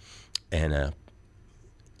guest, and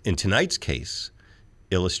in tonight's case,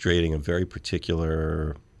 illustrating a very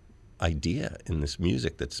particular idea in this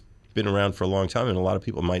music that's been around for a long time, and a lot of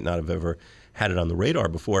people might not have ever had it on the radar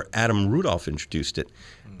before. Adam Rudolph introduced it,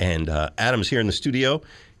 and Adam's here in the studio.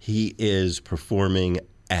 He is performing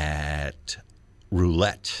at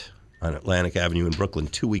Roulette on Atlantic Avenue in Brooklyn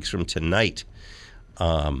 2 weeks from tonight.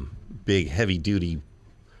 Big, heavy-duty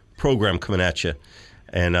program coming at you,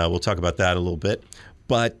 and we'll talk about that a little bit.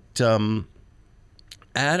 But,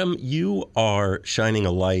 Adam, you are shining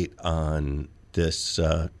a light on this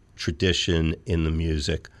tradition in the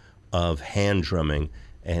music of hand drumming.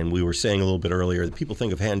 And we were saying a little bit earlier that people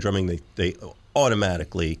think of hand drumming, they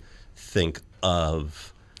automatically think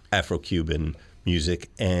of Afro-Cuban music.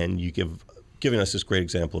 And you giving us this great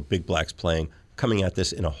example of Big Black's playing, coming at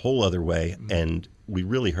this in a whole other way. And we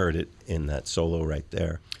really heard it in that solo right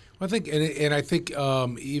there. Well, I think, and I think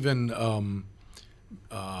even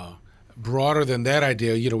broader than that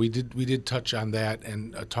idea, you know, we did touch on that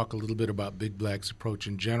and talk a little bit about Big Black's approach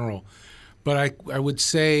in general. But I would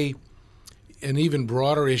say an even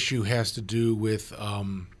broader issue has to do with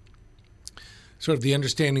sort of the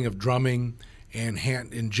understanding of drumming and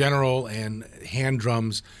hand in general and hand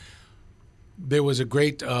drums. There was a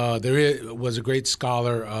great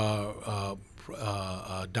scholar,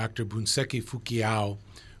 Dr. Bunseki Fukiao,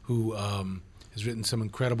 who has written some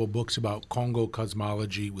incredible books about Congo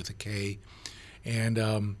cosmology with a K. And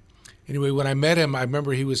anyway, when I met him, I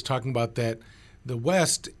remember he was talking about that the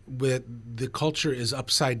West, with the culture is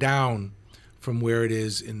upside down from where it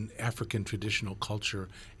is in African traditional culture.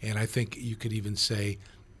 And I think you could even say,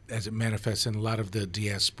 as it manifests in a lot of the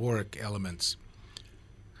diasporic elements.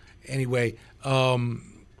 Anyway, what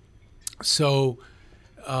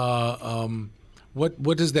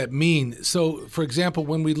does that mean? So, for example,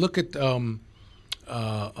 when we look at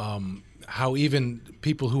how even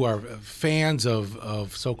people who are fans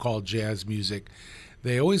of so-called jazz music,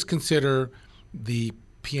 they always consider the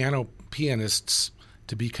pianists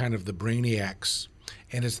to be kind of the brainiacs,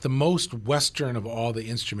 and it's the most Western of all the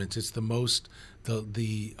instruments. It's the most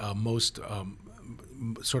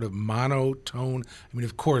sort of monotone. I mean,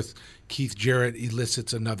 of course, Keith Jarrett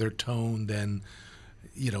elicits another tone than,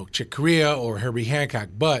 you know, Chick Corea or Herbie Hancock,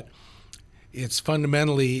 but it's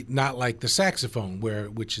fundamentally not like the saxophone,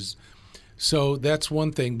 which is. So that's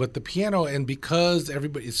one thing. But the piano, and because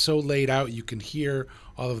everybody is so laid out, you can hear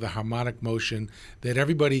all of the harmonic motion, that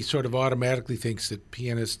everybody sort of automatically thinks that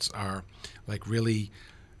pianists are like really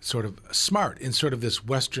sort of smart in sort of this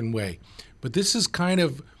Western way. But this is kind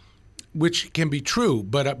of, which can be true,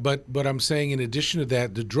 but I'm saying in addition to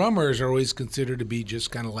that, the drummers are always considered to be just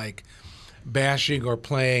kind of like bashing or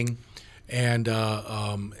playing, and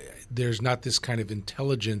there's not this kind of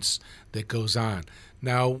intelligence that goes on.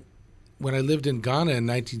 Now, when I lived in Ghana in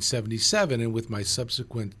 1977, and with my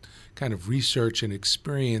subsequent kind of research and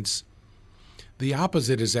experience, the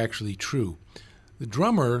opposite is actually true. The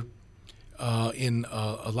drummer in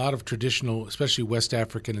a lot of traditional, especially West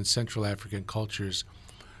African and Central African cultures,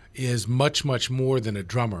 is much, much more than a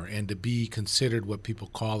drummer. And to be considered what people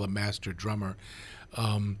call a master drummer,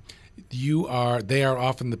 they are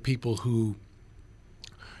often the people who,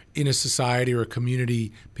 in a society or a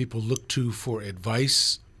community, people look to for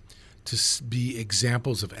advice, to be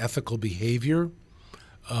examples of ethical behavior,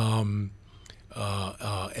 as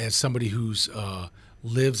somebody who's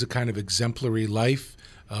lives a kind of exemplary life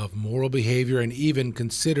of moral behavior, and even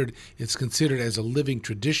it's considered as a living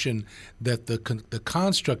tradition that the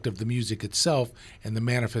construct of the music itself and the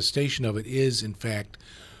manifestation of it is, in fact,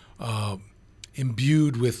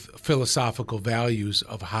 imbued with philosophical values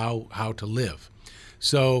of how to live.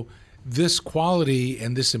 So this quality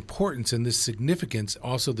and this importance and this significance,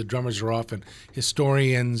 also the drummers are often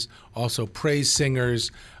historians, also praise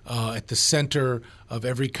singers, at the center of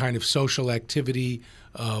every kind of social activity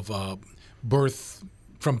of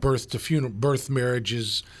from birth to funeral, birth,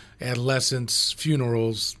 marriages, adolescence,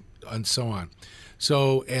 funerals, and so on.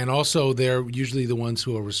 So, and also they're usually the ones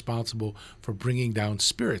who are responsible for bringing down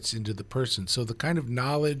spirits into the person. So the kind of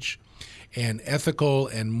knowledge and ethical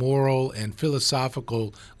and moral and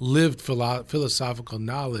philosophical, lived philosophical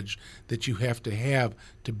knowledge that you have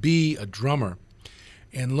to be a drummer.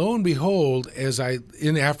 And lo and behold,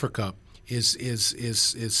 in Africa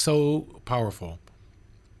is so powerful.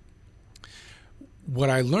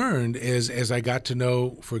 What I learned is, as I got to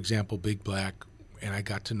know, for example, Big Black, and I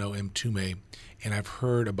got to know Mtume, and I've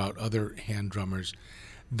heard about other hand drummers,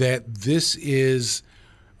 that this is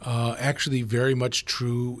actually very much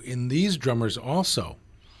true in these drummers also,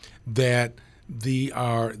 that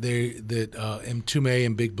Mtume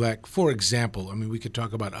and Big Black, for example, I mean, we could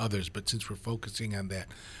talk about others, but since we're focusing on that,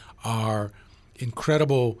 are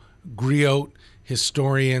incredible griot,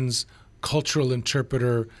 historians, cultural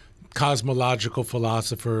interpreter, cosmological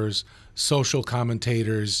philosophers, social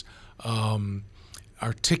commentators,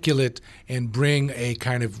 articulate, and bring a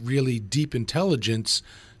kind of really deep intelligence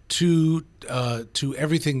to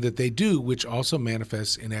everything that they do, which also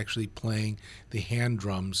manifests in actually playing the hand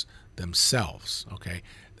drums themselves. Okay,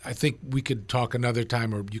 I think we could talk another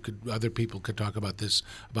time, or other people could talk about this,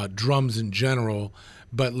 about drums in general,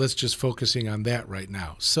 but let's just focusing on that right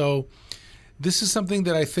now. So this is something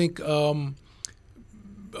that I think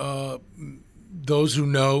those who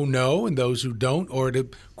know, and those who don't, or to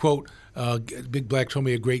quote, Big Black told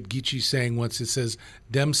me a great Geechee saying once. It says,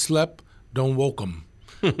 "Dem slep, don't woke 'em."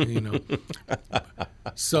 You know.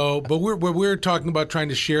 So, but we're talking about trying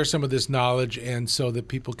to share some of this knowledge, and so that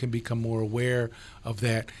people can become more aware of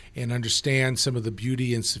that and understand some of the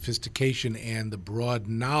beauty and sophistication and the broad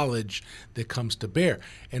knowledge that comes to bear.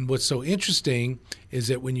 And what's so interesting is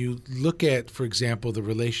that when you look at, for example, the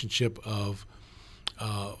relationship of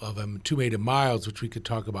Mtume to Miles, which we could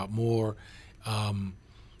talk about more,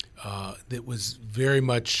 that was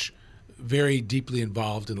very deeply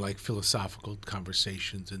involved in like philosophical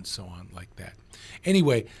conversations and so on like that.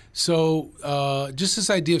 Anyway, so just this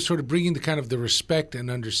idea of sort of bringing the kind of the respect and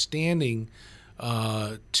understanding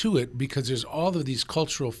to it, because there's all of these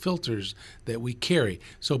cultural filters that we carry.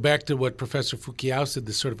 So back to what Professor Fukuyama said,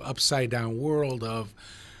 this sort of upside down world of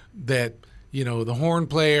that, you know, the horn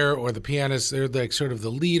player or the pianist, they're like sort of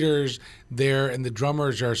the leaders there, and the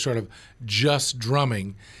drummers are sort of just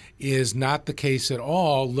drumming, is not the case at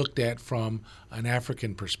all looked at from an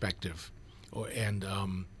African perspective.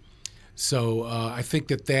 So I think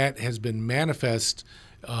that has been manifest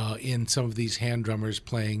in some of these hand drummers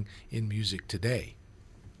playing in music today.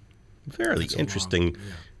 Very interesting.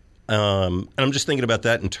 And I'm just thinking about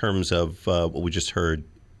that in terms of what we just heard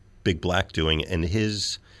Big Black doing, and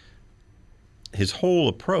his whole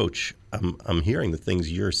approach. I'm hearing the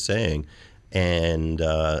things you're saying, and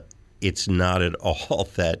it's not at all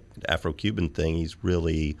that Afro-Cuban thing. He's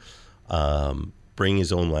really bringing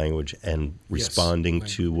his own language and responding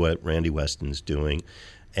to what Randy Weston's doing.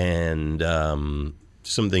 And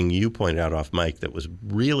something you pointed out off mic that was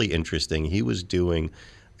really interesting, he was doing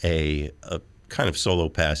a kind of solo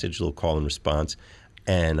passage, a little call and response.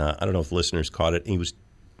 And I don't know if listeners caught it. He was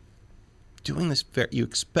doing this, you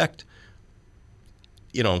expect,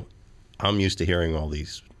 you know, I'm used to hearing all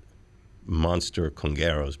these monster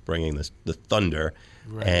congueros bringing the thunder,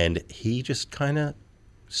 right. And he just kind of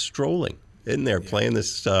strolling in there, playing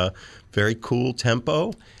this very cool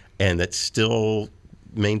tempo, and that still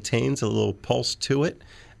maintains a little pulse to it,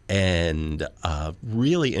 and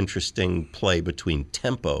really interesting play between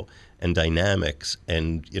tempo and dynamics.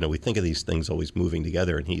 And, you know, we think of these things always moving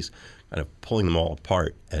together, and he's kind of pulling them all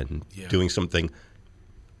apart and doing something.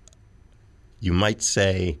 You might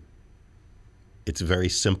say it's very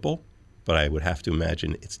simple, but I would have to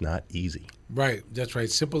imagine it's not easy. Right, that's right.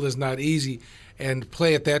 Simple is not easy. And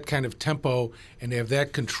play at that kind of tempo and have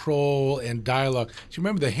that control and dialogue. So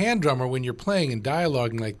remember, the hand drummer, when you're playing and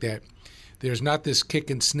dialoguing like that, there's not this kick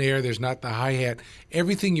and snare, there's not the hi-hat.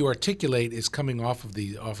 Everything you articulate is coming off of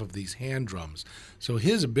these hand drums. So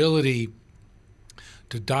his ability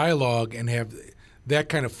to dialogue and have that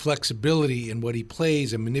kind of flexibility in what he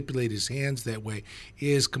plays and manipulate his hands that way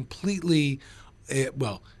is completely,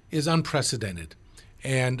 is unprecedented.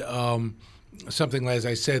 And something, as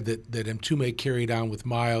I said, that Mtume carried on with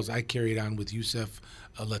Miles, I carried on with Yusef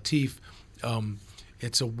Lateef.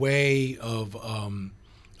 It's a way of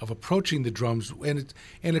approaching the drums, and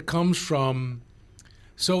it comes from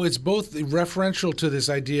So it's both referential to this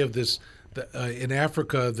idea of this in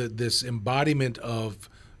Africa, this embodiment of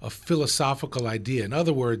a philosophical idea. In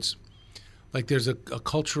other words, like there's a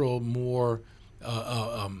cultural more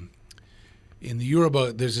in the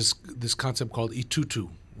Yoruba. There's this concept called itutu,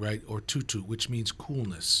 right, or tutu, which means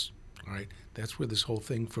coolness. All right, that's where this whole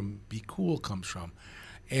thing from "be cool" comes from,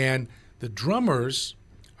 and the drummers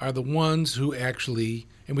are the ones who actually,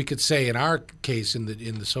 and we could say in our case in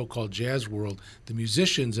the so-called jazz world, the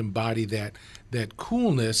musicians embody that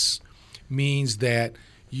coolness means that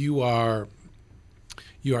you are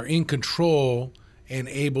in control and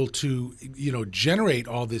able to generate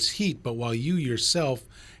all this heat, but while you yourself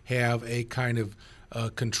have a kind of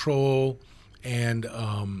control and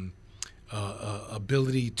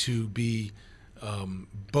ability to be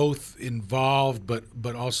both involved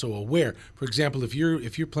but also aware. For example, if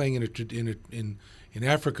you're playing in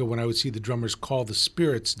Africa, when I would see the drummers call the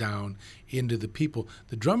spirits down into the people,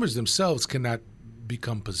 the drummers themselves cannot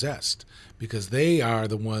become possessed because they are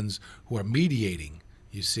the ones who are mediating.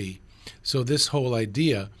 You see, so this whole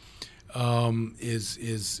idea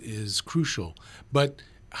is crucial. But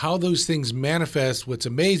how those things manifest, what's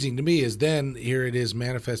amazing to me is then here it is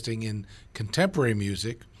manifesting in contemporary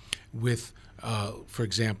music with, for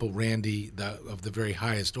example, Randy, of the very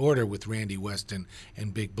highest order with Randy Weston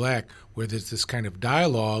and Big Black, where there's this kind of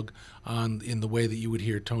dialogue in the way that you would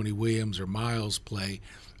hear Tony Williams or Miles play,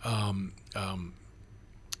 and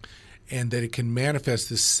that it can manifest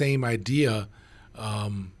this same idea,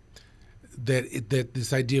 that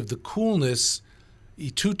this idea of the coolness,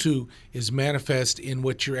 itutu, is manifest in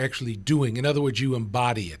what you're actually doing. In other words, you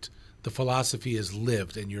embody it. The philosophy is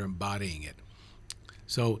lived, and you're embodying it.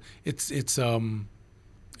 So it's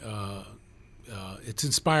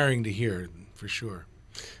inspiring to hear, for sure.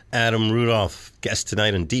 Adam Rudolph, guest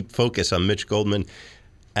tonight on Deep Focus. I'm Mitch Goldman.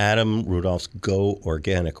 Adam Rudolph's Go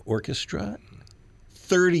Organic Orchestra,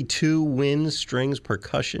 32 winds, strings,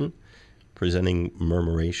 percussion, presenting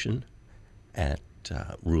Murmuration at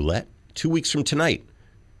Roulette 2 weeks from tonight,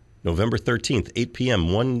 November 13th, 8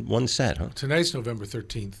 p.m., one set, huh? Tonight's November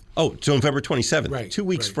 13th. Oh, it's November 27th. Right. 2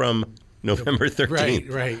 weeks from November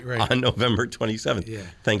 13th. Right. On November 27th. Yeah.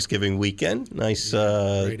 Thanksgiving weekend. Nice,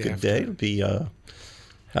 good day to be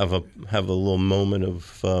have a little moment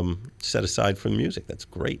of set aside for the music. That's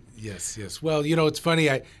great. Yes. Well, it's funny.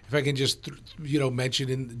 If I can just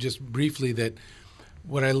mention just briefly that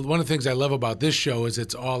one of the things I love about this show is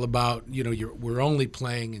it's all about we're only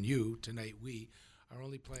playing, and tonight we are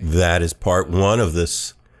only playing. That is part one of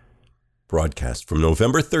this broadcast from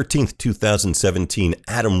November 13th, 2017.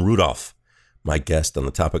 Adam Rudolph, my guest on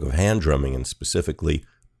the topic of hand drumming and specifically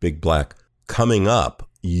Big Black. Coming up,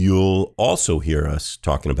 you'll also hear us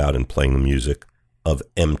talking about and playing the music of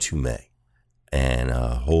M2May and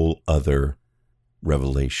a whole other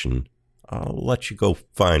revelation. I'll let you go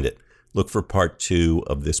find it. Look for part two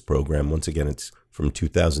of this program. Once again, it's from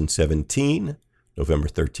 2017, November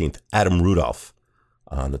 13th. Adam Rudolph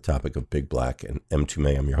on the topic of Big Black and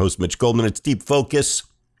M2May. I'm your host, Mitch Goldman. It's Deep Focus.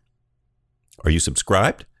 Are you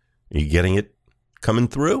subscribed? Are you getting it coming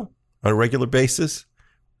through on a regular basis?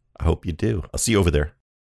 I hope you do. I'll see you over there.